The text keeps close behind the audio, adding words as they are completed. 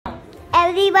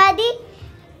everybody.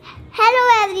 Hello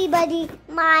everybody.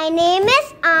 My name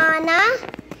is Aarna.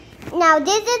 Now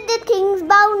this is the things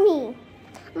about me.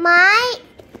 My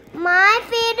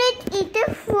favorite eater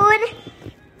food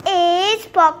is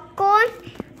popcorn,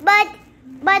 but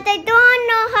I don't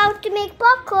know how to make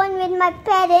popcorn with my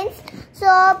parents. So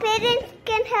parents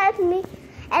can help me,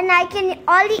 and I can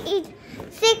only eat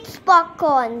 6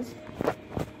 popcorns.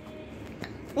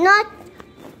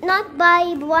 Not by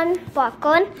one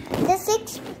popcorn, the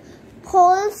 6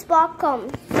 whole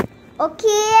popcorns.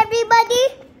 Okay, everybody?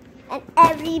 And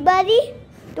everybody,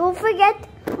 don't forget,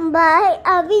 my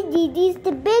Avi Didi is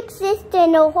the big sister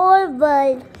in the whole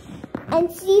world.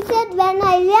 And she said when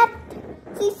I left,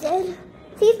 she said,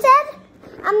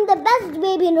 I'm the best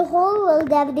baby in the whole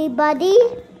world, everybody.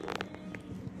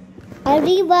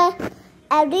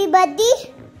 Everybody,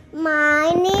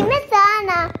 my name is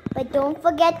Aarna. But don't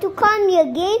forget to call me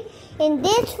again in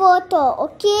this photo.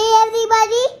 Okay,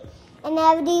 everybody? And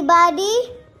everybody,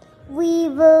 we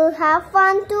will have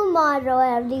fun tomorrow,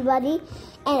 everybody.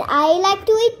 And I like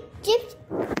to eat chips.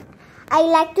 I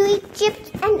like to eat chips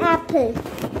and apples.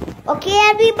 Okay,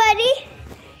 everybody?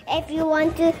 If you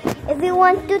want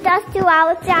to touch to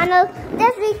our channel,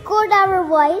 just record our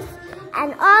voice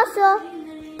and also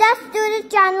touch to the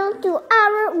channel to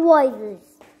our voices.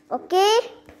 Okay?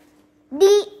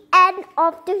 The end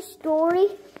of the story,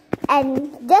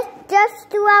 and just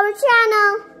to our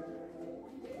channel.